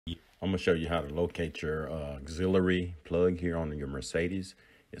I'm gonna show you how to locate your auxiliary plug here on your Mercedes.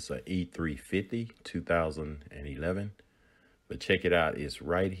 It's a E350 2011. But check it out, it's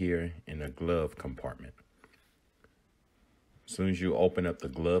right here in the glove compartment. As soon as you open up the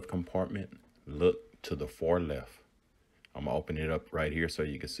glove compartment, look to the far left. I'm gonna open it up right here so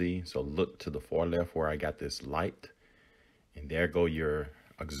you can see. So look to the far left where I got this light, and there go your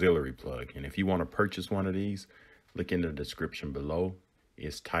auxiliary plug. And if you want to purchase one of these, look in the description below.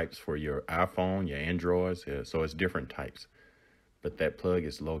 It's types for your iPhone, your Androids, so it's different types. But that plug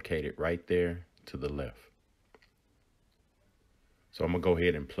is located right there to the left. So I'm gonna go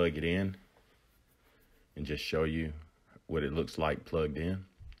ahead and plug it in and just show you what it looks like plugged in.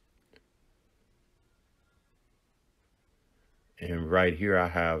 And right here I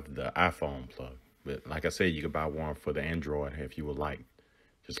have the iPhone plug. But like I said, you can buy one for the Android if you would like.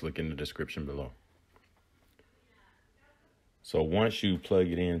 Just look in the description below. So once you plug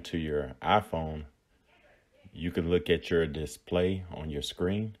it into your iPhone, you can look at your display on your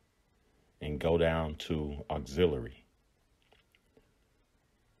screen and go down to auxiliary.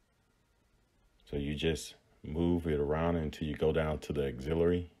 So you just move it around until you go down to the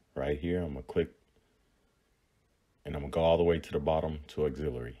auxiliary right here. I'm gonna click and I'm gonna go all the way to the bottom to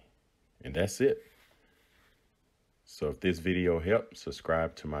auxiliary. And that's it. So if this video helped,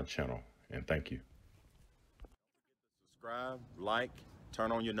 subscribe to my channel, and thank you. Subscribe, like,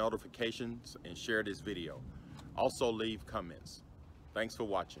 turn on your notifications, and share this video. Also leave comments. Thanks for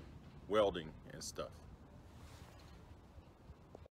watching Welding and Stuff.